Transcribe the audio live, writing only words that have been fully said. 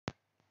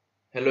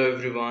Hello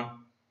everyone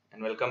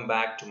and welcome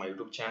back to my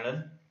YouTube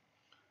channel.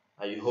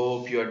 I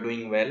hope you are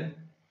doing well.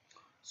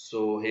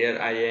 So here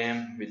I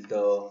am with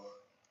the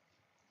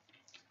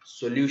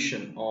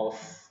solution of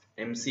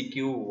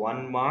MCQ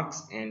 1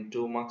 marks and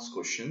 2 marks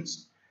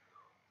questions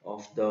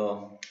of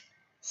the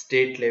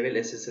state level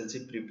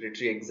SSLC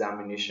preparatory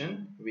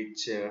examination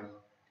which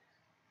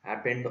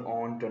happened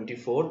on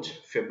 24th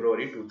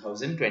February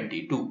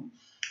 2022.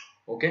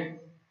 Okay,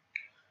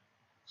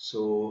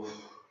 so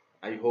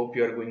I hope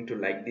you are going to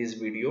like this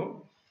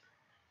video,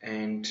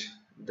 and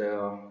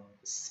the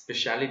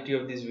speciality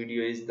of this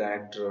video is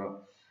that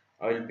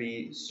I will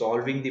be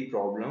solving the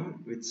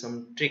problem with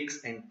some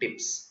tricks and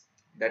tips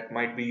that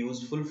might be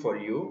useful for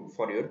you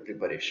for your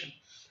preparation.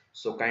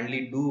 So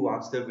kindly do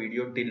watch the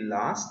video till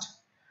last,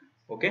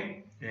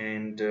 okay,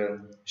 and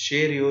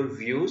share your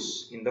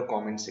views in the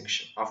comment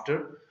section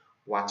after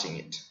watching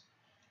it.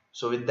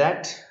 So with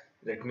that,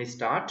 let me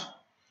start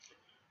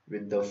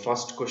with the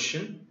first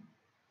question.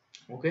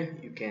 Okay,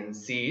 you can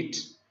see it,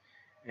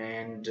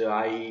 and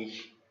I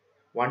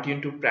want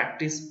you to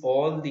practice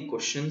all the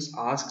questions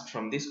asked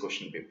from this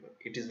question paper.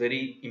 It is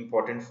very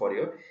important for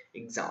your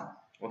exam.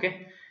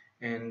 Okay,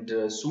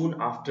 and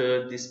soon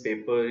after this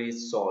paper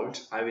is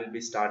solved, I will be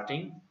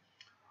starting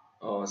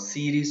a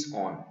series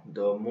on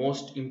the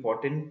most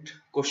important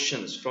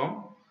questions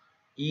from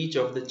each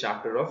of the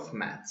chapter of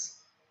maths.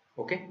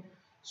 Okay,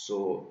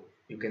 so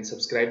you can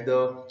subscribe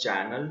the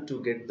channel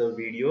to get the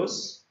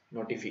videos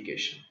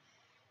notification.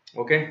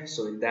 Okay,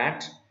 so with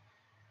that,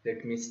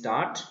 let me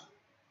start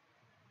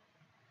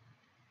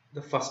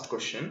the first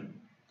question,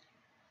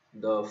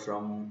 the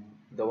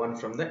one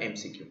from the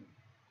MCQ.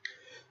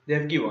 They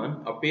have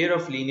given a pair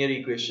of linear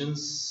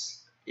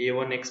equations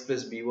a1x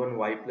plus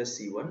b1y plus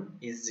c1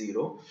 is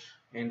 0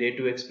 and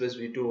a2x plus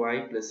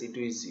b2y plus c2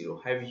 is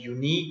 0 have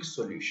unique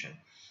solution.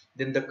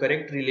 Then the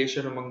correct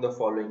relation among the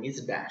following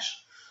is dash.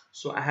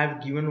 So I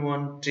have given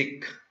one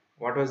trick.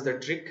 What was the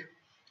trick?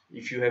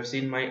 If you have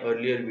seen my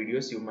earlier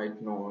videos, you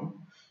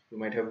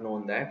might have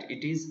known that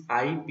it is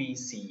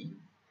IPC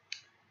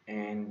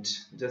and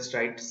just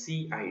write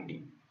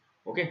CID.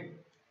 Okay,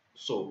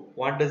 so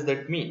what does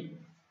that mean?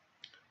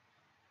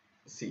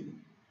 See,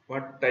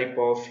 what type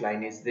of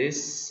line is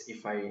this?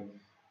 If I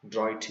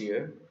draw it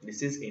here,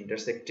 this is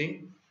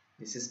intersecting,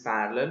 this is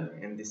parallel,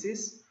 and this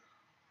is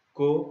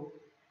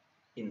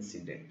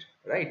coincident,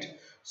 right?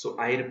 So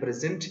I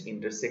represent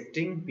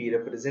intersecting, P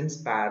represents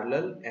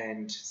parallel,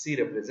 and C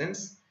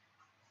represents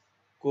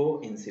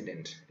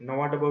coincident. Now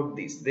what about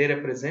this? They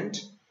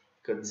represent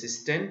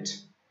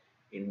consistent,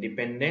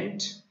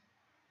 independent,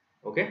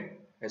 okay,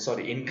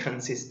 sorry,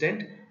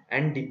 inconsistent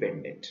and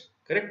dependent,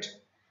 correct?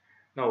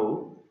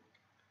 Now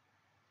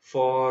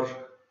for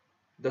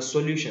the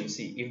solution,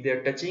 see, if they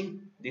are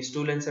touching, these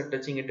two lines are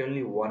touching at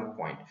only one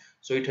point,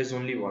 so it has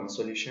only one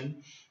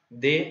solution.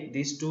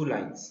 These two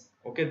lines,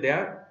 okay, they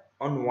are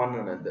on one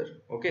another,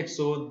 okay,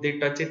 so they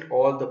touch at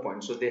all the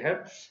points, so they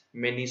have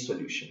many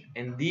solution.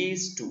 And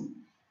these two,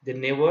 they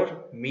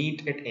never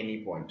meet at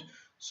any point,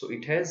 so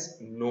it has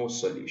no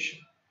solution.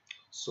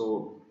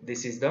 So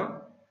this is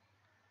the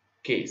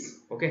case.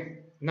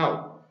 Okay,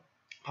 now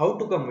how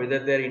to come whether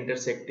they are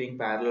intersecting,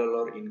 parallel,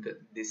 or in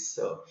this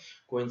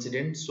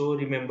coincident. So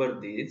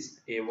remember this: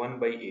 a1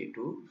 by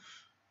a2,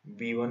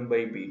 b1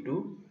 by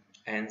b2,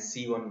 and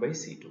c1 by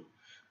c2.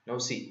 Now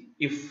see,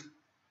 if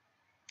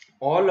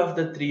all of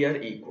the three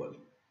are equal,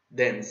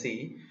 then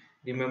see,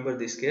 remember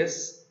this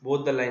case,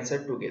 both the lines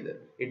are together,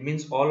 it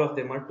means all of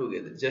them are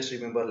together. Just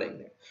remember like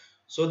that.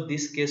 So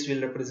this case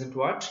will represent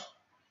what?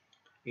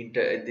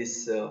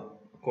 This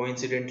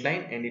coincident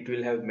line, and it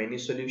will have many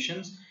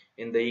solutions,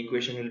 and the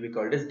equation will be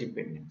called as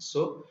dependent.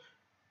 So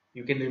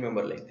you can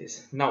remember like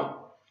this.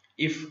 Now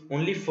if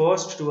only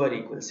first two are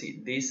equal,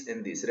 see, this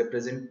and this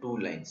represent two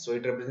lines, so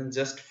it represents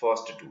just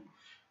first two.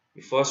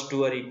 If first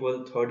two are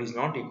equal, third is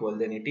not equal,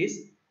 then it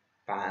is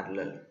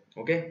parallel.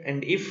 Okay,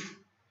 and if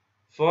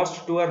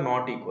first two are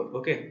not equal,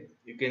 okay,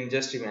 you can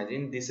just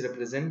imagine this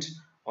represent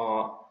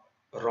a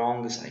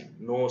wrong sign,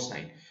 no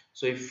sign.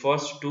 So if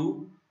first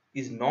two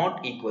is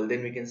not equal,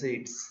 then we can say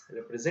it's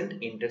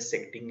represent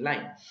intersecting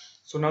line.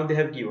 So now they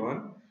have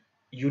given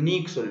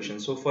unique solution.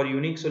 So for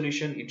unique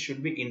solution, it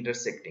should be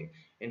intersecting,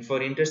 and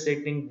for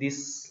intersecting,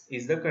 this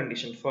is the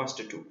condition, first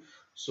two.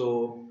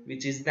 So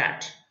which is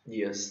that?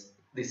 Yes,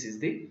 this is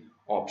the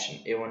option,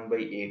 a1 by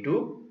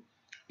a2,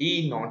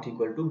 e not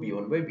equal to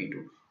b1 by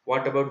b2.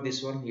 What about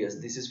this one?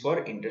 Yes, this is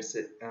for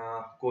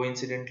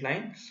coincident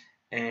line,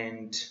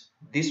 and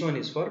this one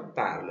is for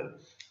parallel,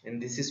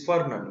 and this is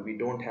for none. We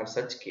don't have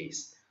such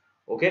case.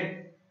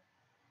 Okay,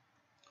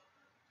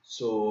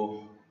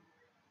 so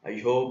I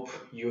hope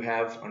you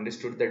have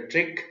understood the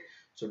trick.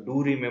 So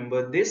do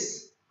remember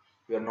this.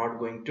 You are not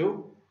going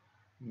to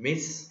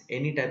miss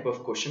any type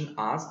of question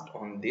asked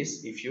on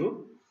this if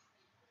you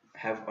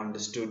have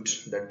understood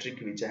the trick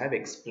which I have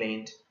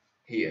explained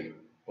here.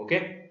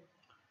 Okay,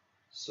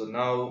 so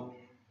now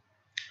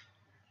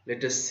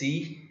let us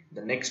see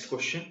the next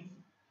question.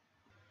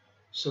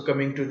 So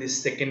coming to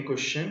this second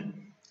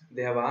question,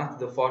 they have asked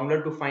the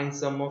formula to find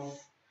sum of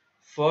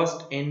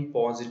first n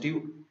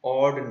positive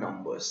odd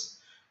numbers.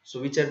 So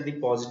which are the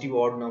positive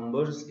odd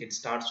numbers? It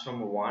starts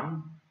from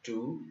 1,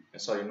 2,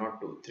 sorry,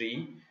 not 2,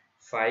 3,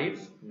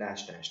 5,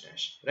 dash, dash,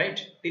 dash,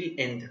 right, till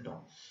nth term.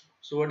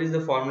 So what is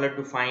the formula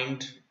to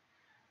find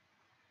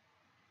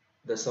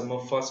the sum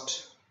of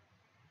first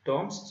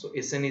terms? So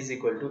Sn is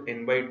equal to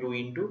n by 2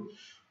 into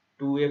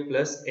 2a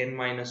plus n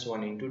minus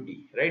 1 into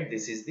d, right?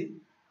 This is the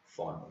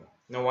formula.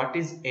 Now what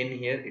is n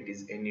here? It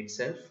is n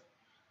itself.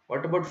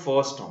 What about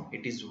first term?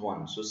 It is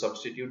 1. So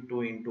substitute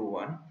 2 into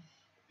 1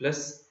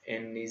 plus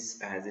n is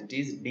as it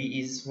is. D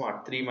is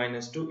what? 3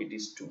 minus 2, it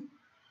is 2.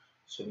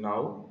 So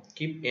now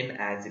keep n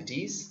as it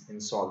is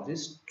and solve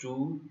this.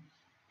 2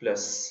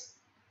 plus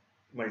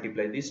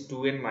multiply this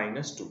 2n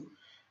minus 2,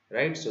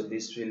 right? So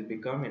this will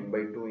become n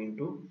by 2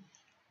 into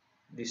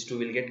these 2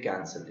 will get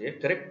cancelled here,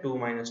 correct? 2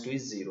 minus 2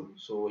 is 0,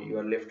 so you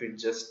are left with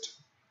just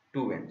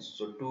 2n.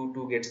 So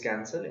 2 gets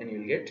cancelled and you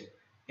will get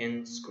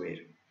n square.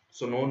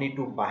 So no need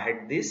to by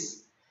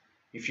this.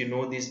 If you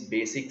know this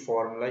basic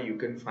formula, you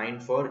can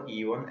find for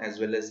even as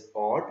well as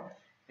odd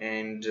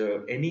and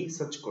any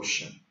such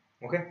question.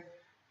 Okay,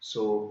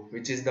 so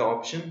which is the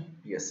option?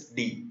 Yes,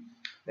 D,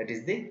 that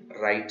is the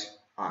right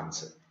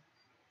answer.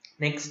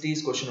 Next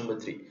is question number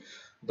 3.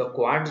 The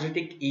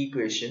quadratic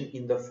equation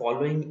in the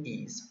following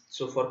is.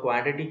 So for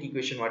quadratic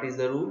equation, what is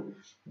the rule?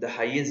 The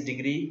highest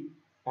degree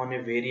on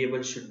a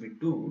variable should be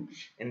 2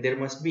 and there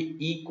must be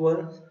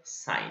equal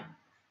sign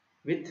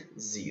with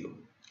 0.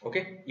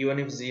 Okay, even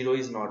if 0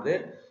 is not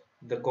there,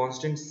 the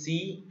constant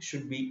c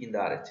should be in the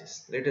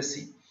RHS. Let us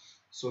see.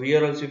 So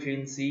here also if you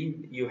can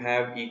see, you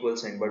have equal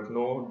sign but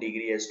no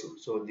degree as 2.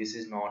 So this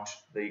is not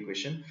the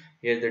equation.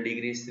 Here the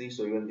degree is 3.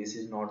 So even this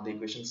is not the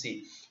equation.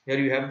 See, here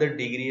you have the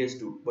degree as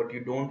 2 but you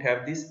don't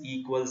have this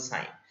equal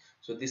sign.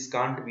 So this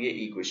can't be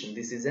an equation.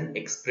 This is an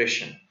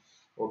expression.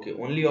 Okay,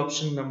 only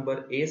option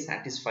number A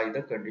satisfy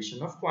the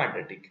condition of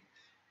quadratic.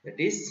 That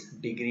is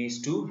degree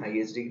is 2,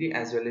 highest degree,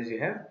 as well as you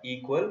have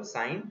equal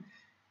sign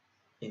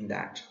in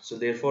that. So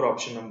therefore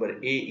option number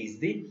A is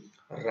the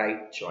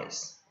right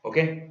choice.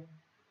 Okay.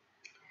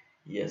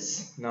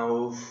 Yes,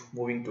 now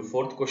moving to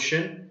fourth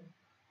question.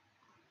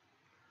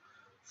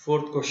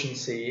 Fourth question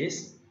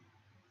says,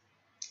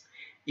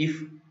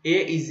 if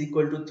A is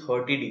equal to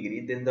 30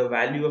 degree, then the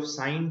value of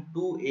sine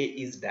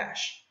 2A is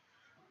dash.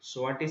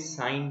 So what is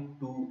sine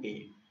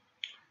 2A?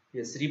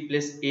 Yes,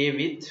 replace A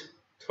with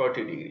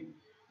 30 degree.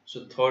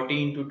 So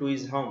 30 into 2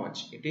 is how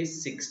much? It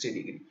is 60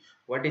 degree.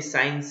 What is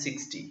sine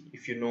 60?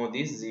 If you know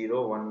this,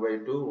 0, 1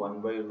 by 2,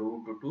 1 by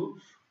root 2,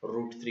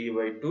 root 3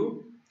 by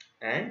 2,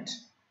 and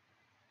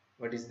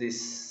what is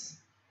this?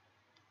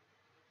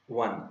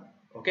 1.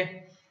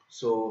 Okay.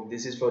 So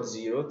this is for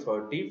 0,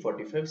 30,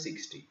 45,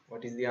 60.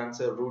 What is the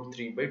answer? Root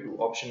 3 by 2.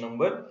 Option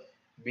number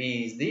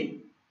B is the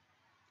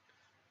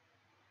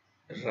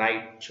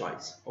right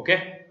choice.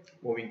 Okay.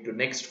 Moving to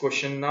next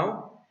question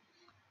now.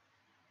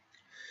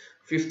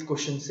 Fifth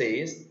question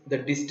says the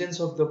distance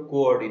of the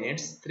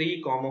coordinates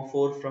 3,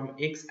 4 from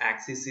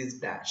x-axis is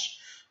dash.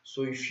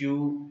 So if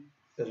you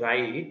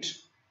write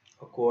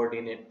a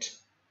coordinate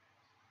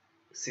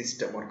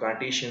system or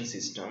Cartesian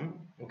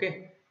system,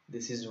 okay,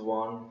 this is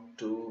 1,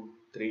 2,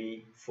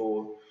 3,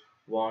 4,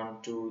 1,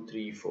 2,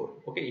 3, 4.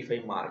 Okay, if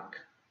I mark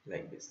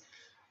like this.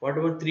 What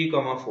about 3,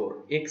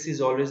 4? X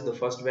is always the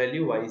first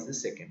value, y is the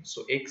second.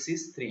 So x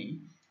is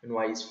 3 and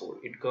y is 4.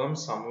 It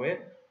comes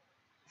somewhere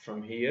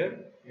from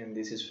here and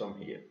this is from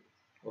here.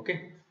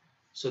 Okay,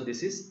 so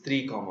this is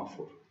 3,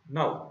 4.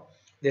 Now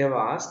they have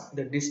asked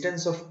the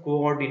distance of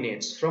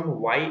coordinates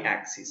from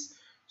y-axis.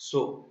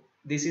 So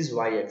this is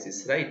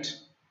y-axis, right?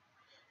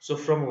 So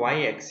from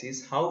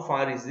y-axis, how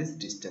far is this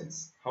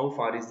distance? How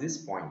far is this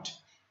point?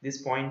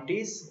 This point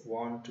is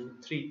 1, 2,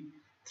 3,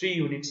 3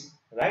 units,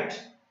 right?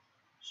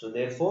 So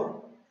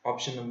therefore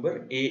option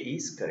number A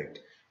is correct.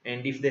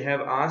 And if they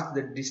have asked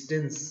the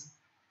distance,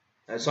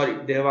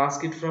 sorry, they have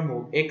asked it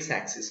from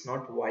x-axis,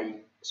 not y.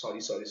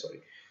 Sorry.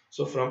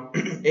 So from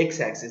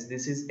x-axis,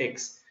 this is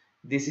x.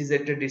 This is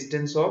at a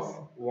distance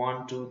of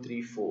 1, 2,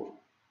 3, 4.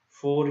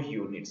 4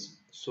 units.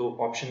 So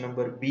option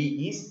number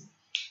B is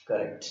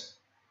correct.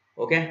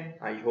 Okay,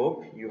 I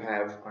hope you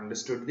have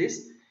understood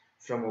this.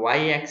 From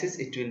y-axis,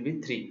 it will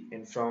be 3.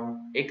 And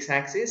from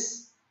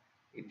x-axis,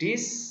 it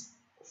is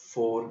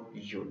 4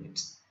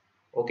 units.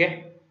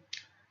 Okay.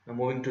 Now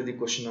moving to the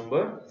question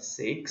number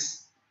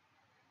 6.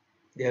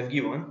 They have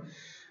given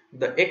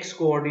the x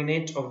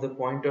coordinate of the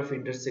point of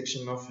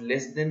intersection of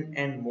less than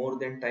and more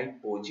than type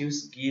O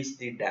gives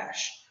the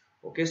dash.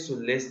 Okay, so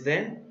less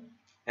than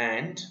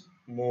and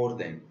more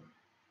than,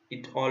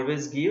 it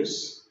always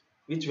gives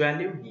which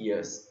value?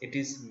 Yes, it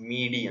is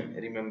median.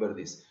 Remember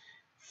this.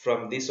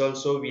 From this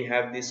also we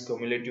have this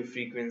cumulative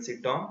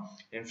frequency term,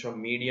 and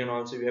from median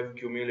also we have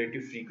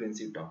cumulative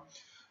frequency term.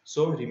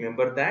 So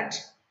remember that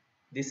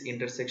this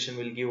intersection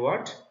will give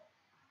what?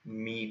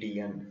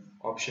 Median.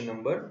 Option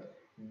number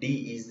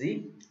D is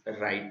the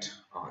right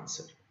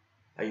answer.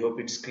 I hope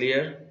it's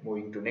clear.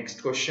 Moving to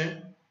next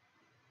question.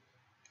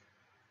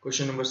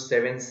 Question number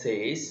 7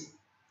 says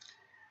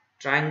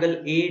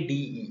triangle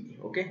ADE.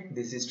 Okay,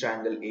 this is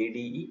triangle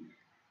ADE.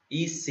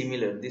 is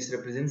similar. This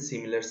represents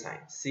similar sign.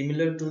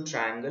 Similar to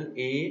triangle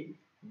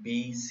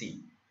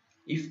ABC.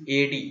 If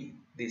AD,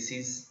 this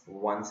is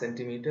 1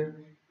 centimeter,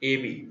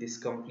 AB, this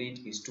complete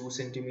is 2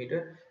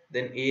 centimeter,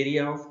 then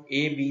area of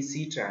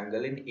ABC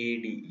triangle in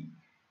ADE.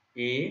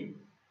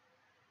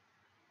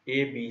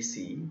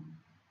 ABC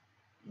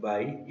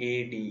by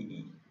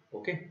ADE.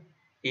 Okay,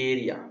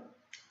 area.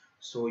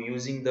 So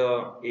using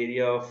the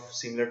area of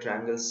similar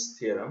triangles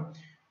theorem,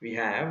 we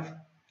have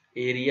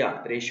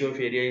area, ratio of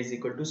area is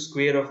equal to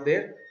square of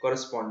their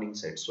corresponding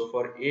sides. So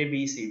for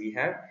ABC we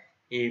have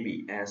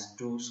AB as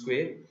 2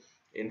 square,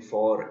 and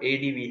for AD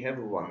we have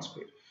 1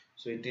 square.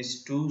 So it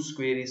is 2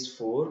 square is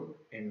 4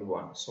 and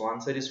 1. So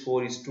answer is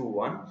 4 is to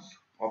 1.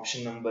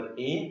 Option number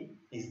A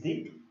is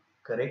the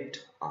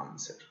correct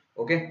answer.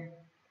 Okay.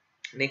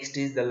 Next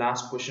is the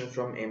last question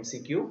from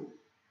MCQ.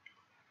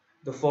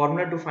 The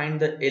formula to find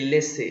the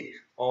LSA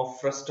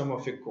of frustum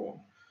of a cone.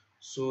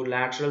 So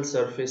lateral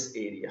surface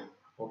area.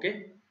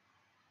 Okay.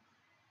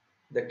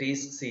 That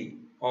is C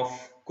of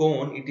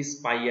cone, it is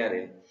pi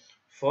RL.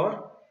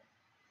 For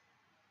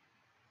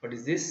what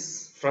is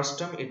this?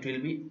 Frustum, it will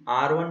be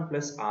R1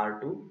 plus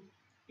R2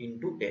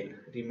 into L.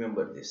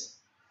 Remember this.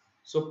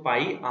 So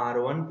pi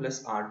R1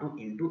 plus R2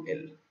 into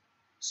L.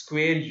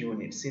 Square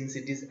unit, since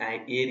it is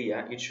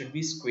area, it should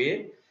be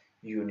square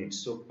unit.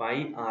 So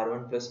pi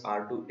R1 plus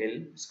R2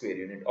 L square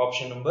unit.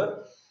 Option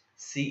number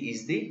C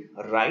is the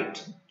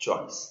right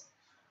choice.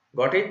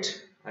 Got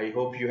it? I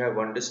hope you have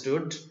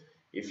understood.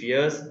 If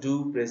yes,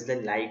 do press the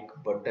like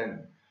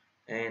button,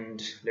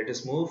 and let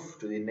us move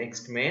to the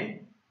next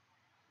main.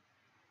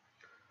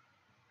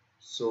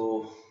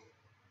 So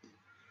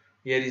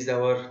here is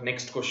our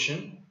next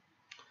question.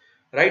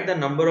 Write the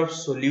number of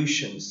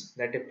solutions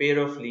that a pair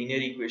of linear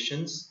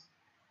equations,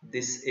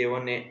 this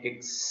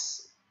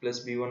a1x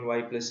plus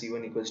b1y plus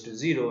c1 equals to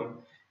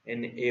 0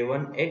 and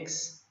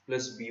a1x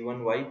plus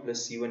b1y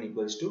plus c1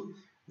 equals to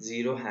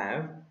 0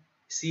 have.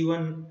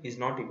 C1 is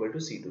not equal to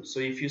C2.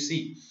 So if you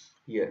see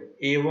here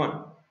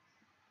a1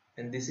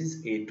 and this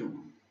is a2,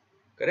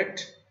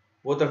 correct?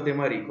 Both of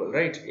them are equal,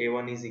 right?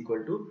 A1 is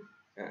equal to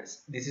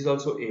this is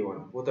also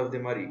A1. Both of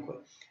them are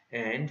equal.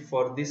 And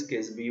for this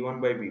case,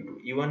 B1 by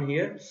B2. Even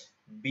here,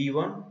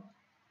 B1,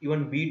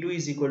 even B2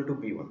 is equal to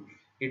B1.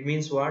 It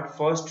means what?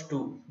 First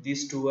two,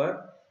 these two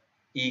are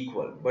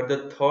equal, but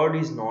the third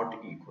is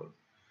not equal.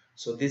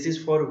 So this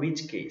is for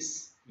which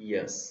case?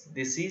 Yes,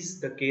 this is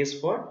the case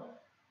for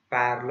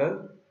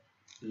parallel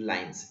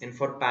lines. And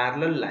for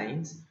parallel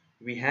lines,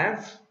 we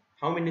have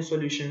how many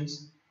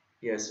solutions?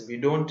 Yes, we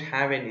don't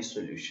have any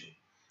solution.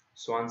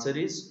 So answer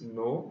is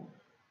no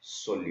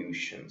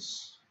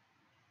solutions.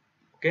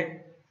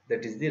 Okay,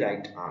 that is the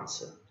right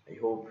answer. I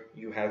hope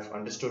you have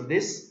understood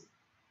this.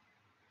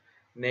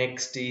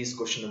 Next is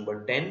question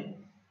number 10.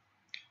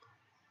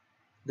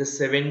 The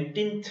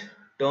 17th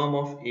term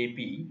of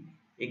AP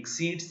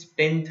exceeds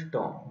 10th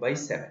term by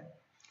 7.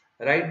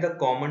 Write the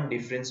common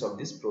difference of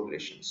this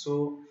progression.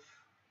 So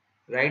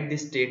write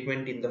this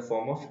statement in the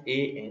form of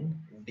A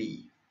and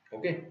D.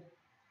 Okay.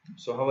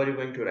 So how are you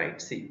going to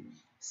write? See,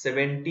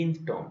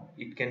 17th term,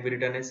 it can be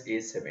written as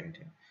A17.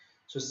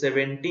 So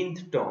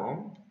 17th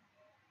term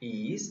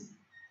is,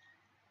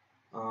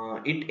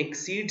 it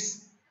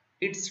exceeds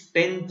its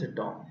 10th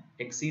term.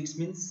 Exceeds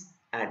means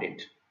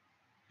added.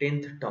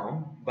 10th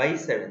term by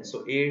 7.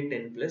 So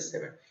A10 plus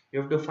 7.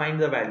 You have to find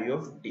the value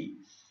of D.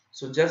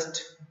 So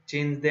just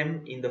change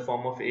them in the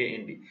form of A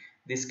and D.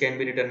 This can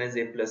be written as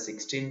A plus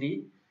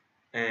 16D,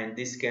 and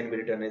this can be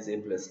written as A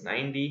plus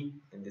 9D,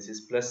 and this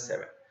is plus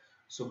 7.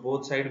 So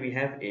both sides we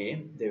have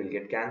A, they will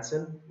get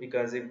cancelled,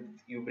 because if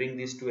you bring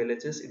these two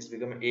LHS, it's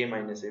become A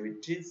minus A,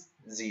 which is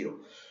 0.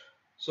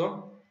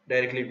 So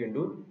directly you can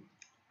do,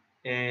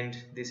 and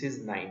this is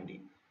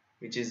 9D,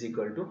 which is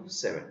equal to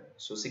 7.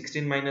 So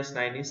 16 minus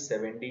 9 is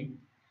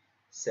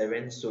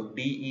 77. So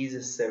D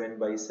is 7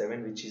 by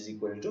 7, which is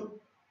equal to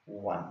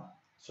 1.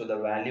 So the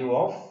value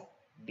of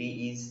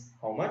D is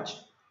how much?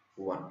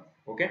 1.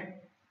 Okay.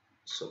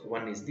 So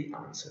 1 is the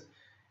answer.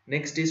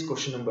 Next is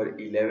question number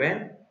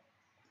 11.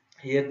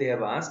 Here they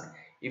have asked,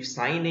 if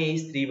sin A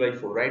is 3 by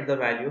 4, write the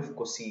value of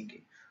cosec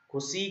A.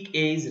 Cosec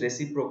A is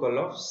reciprocal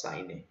of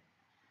sin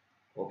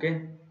A.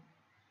 Okay.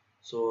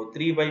 So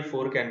 3 by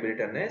 4 can be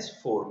written as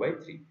 4 by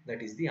 3.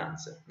 That is the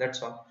answer.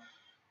 That's all.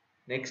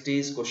 Next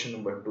is question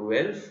number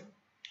 12.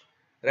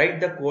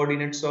 Write the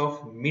coordinates of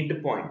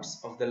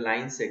midpoints of the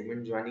line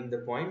segment joining the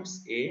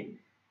points A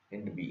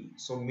and B.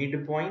 So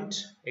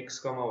midpoint x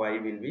comma y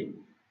will be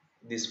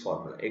this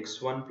formula,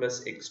 x1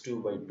 plus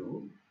x2 by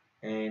 2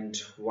 and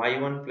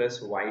y1 plus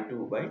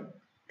y2 by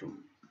 2.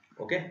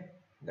 Okay,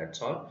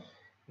 that's all.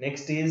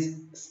 Next is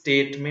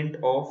statement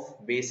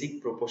of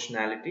basic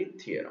proportionality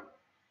theorem.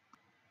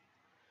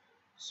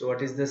 So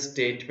what is the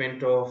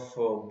statement of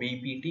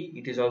BPT?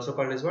 It is also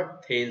called as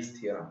what? Thales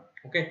theorem.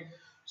 Okay,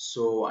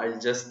 so I'll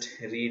just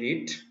read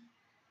it.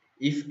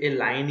 If a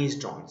line is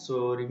drawn,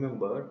 so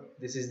remember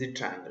this is the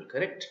triangle,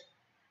 correct?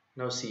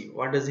 Now see,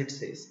 what does it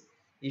says?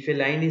 If a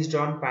line is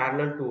drawn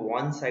parallel to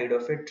one side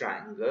of a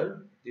triangle,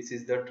 this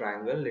is the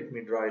triangle, let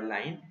me draw a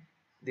line,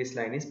 this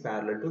line is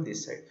parallel to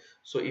this side.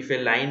 So if a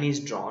line is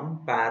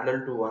drawn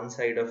parallel to one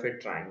side of a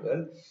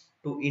triangle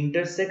to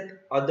intersect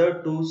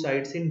other two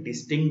sides in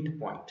distinct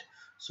point,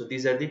 so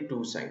these are the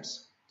two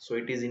sides, so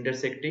it is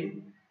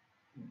intersecting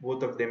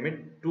both of them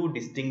at two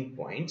distinct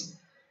points,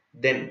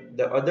 then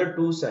the other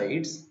two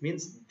sides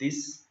means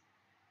this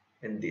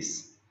and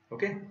this,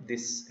 okay,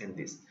 this and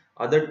this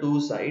other two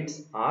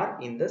sides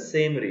are in the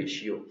same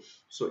ratio.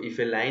 So if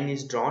a line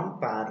is drawn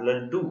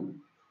parallel to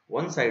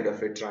one side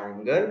of a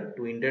triangle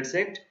to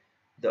intersect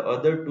the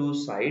other two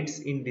sides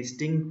in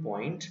distinct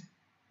point,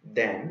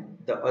 then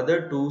the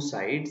other two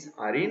sides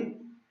are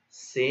in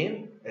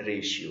same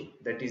ratio,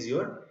 that is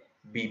your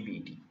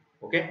BPT.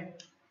 Okay,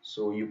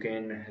 so you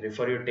can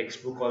refer your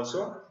textbook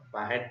also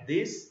by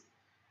this.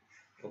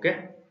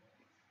 Okay,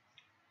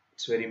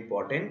 it's very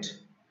important.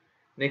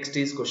 Next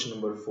is question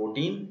number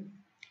 14.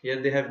 Here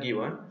they have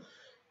given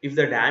if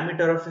the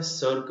diameter of a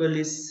circle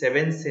is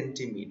 7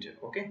 centimeter.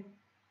 Okay,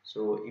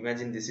 so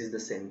imagine this is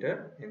the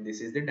center and this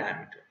is the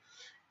diameter.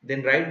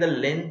 Then write the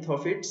length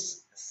of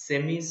its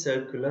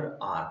semicircular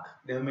arc.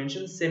 They have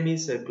mentioned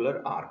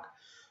semicircular arc.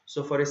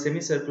 So for a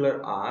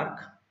semicircular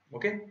arc,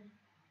 okay,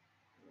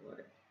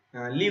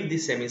 leave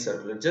this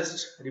semicircular.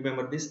 Just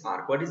remember this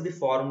arc. What is the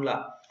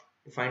formula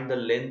to find the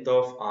length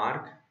of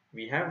arc?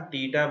 We have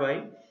theta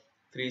by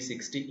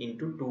 360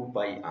 into 2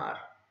 pi r,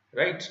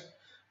 right?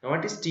 Now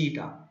what is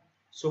theta?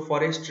 So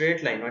for a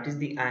straight line, what is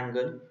the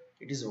angle?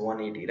 It is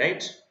 180,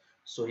 right?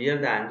 So here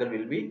the angle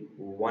will be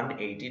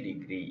 180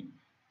 degree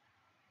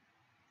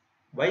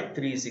by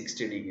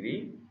 360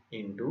 degree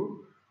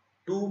into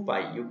 2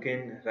 pi. You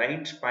can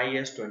write pi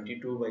as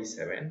 22 by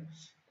 7,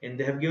 and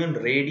they have given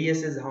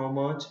radius as how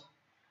much?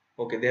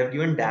 Okay, they have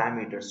given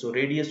diameter, so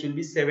radius will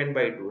be 7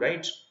 by 2,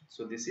 right?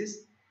 So this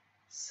is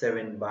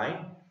 7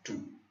 by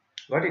 2.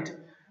 Got it?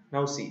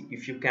 Now see,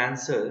 if you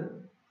cancel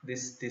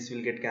this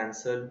will get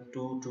cancelled,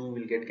 2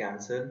 will get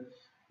cancelled,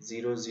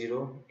 0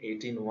 0,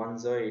 18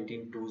 ones are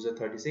 18 twos are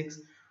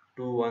 36,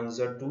 2 ones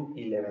are 2,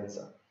 11s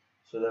are.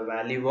 So the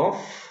value of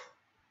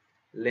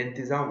length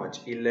is how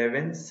much?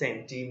 11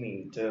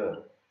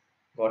 centimeter.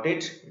 Got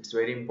it? It's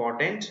very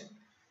important.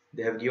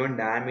 They have given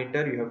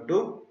diameter, you have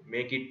to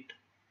make it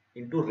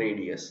into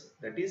radius,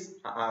 that is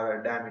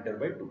diameter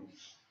by 2.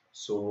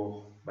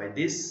 So by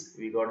this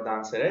we got the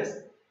answer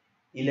as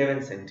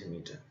 11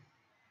 centimeter.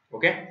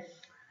 Okay,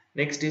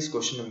 next is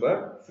question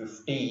number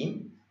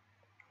 15.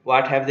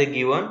 What have they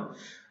given?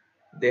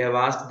 They have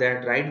asked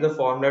that write the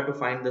formula to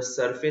find the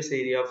surface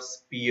area of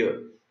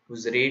sphere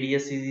whose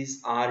radius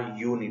is r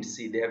units.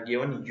 See, they have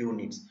given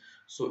units,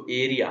 so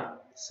area,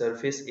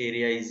 surface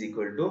area is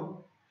equal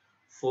to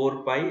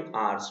 4 pi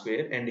r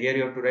square, and here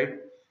you have to write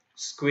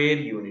square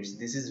units.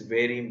 This is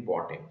very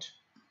important,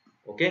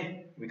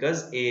 okay,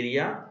 because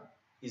area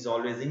is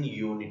always in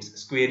units,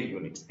 square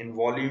units, and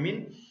volume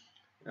in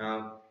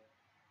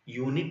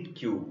unit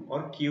cube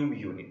or cube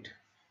unit.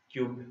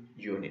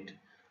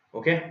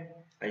 Okay,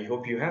 I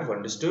hope you have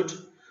understood.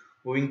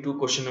 Moving to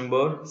question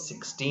number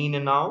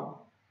 16 now.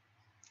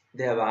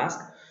 They have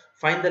asked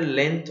find the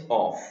length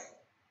of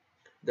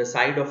the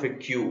side of a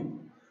cube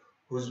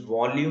whose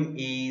volume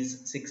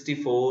is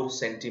 64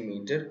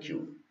 centimeter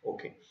cube.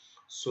 Okay,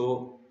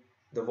 so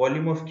the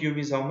volume of cube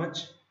is how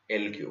much?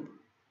 L cube,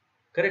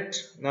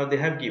 correct? Now they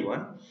have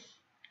given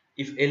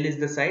if L is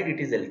the side,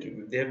 it is L cube.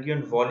 If they have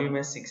given volume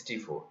as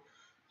 64,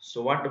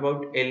 so what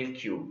about L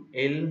cube?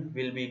 L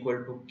will be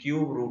equal to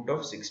cube root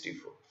of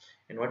 64,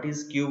 and what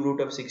is cube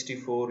root of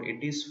 64?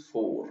 It is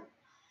 4.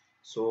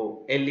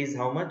 So L is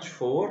how much?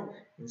 4,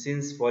 and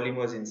since volume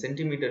was in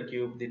centimeter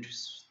cube,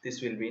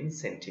 this will be in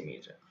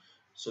centimeter.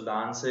 So the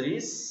answer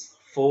is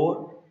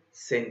 4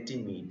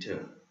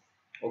 centimeter.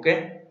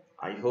 Okay,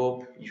 I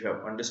hope you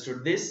have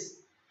understood this.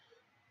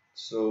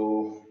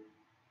 So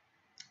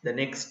the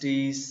next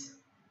is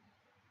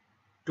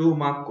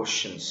 2-mark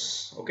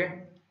questions.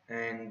 Okay,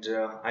 and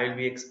I will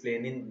be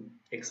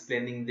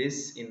explaining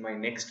this in my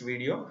next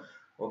video.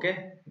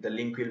 Okay, the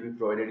link will be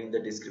provided in the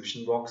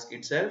description box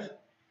itself.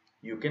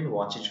 You can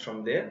watch it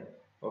from there.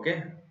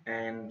 Okay,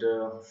 and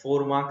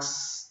 4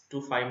 marks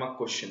to 5 mark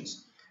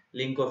questions,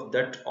 link of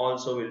that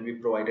also will be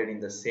provided in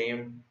the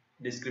same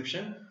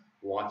description.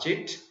 Watch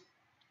it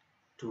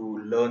to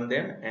learn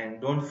them, and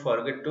don't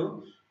forget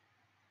to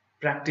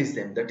practice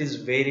them. That is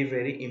very,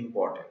 very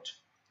important.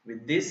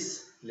 With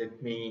this,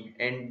 let me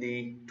end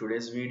the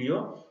today's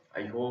video.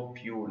 I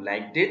hope you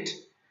liked it.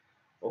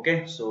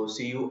 Okay, so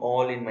see you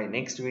all in my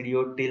next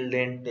video. Till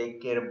then,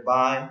 take care,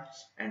 bye,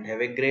 and have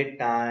a great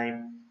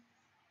time.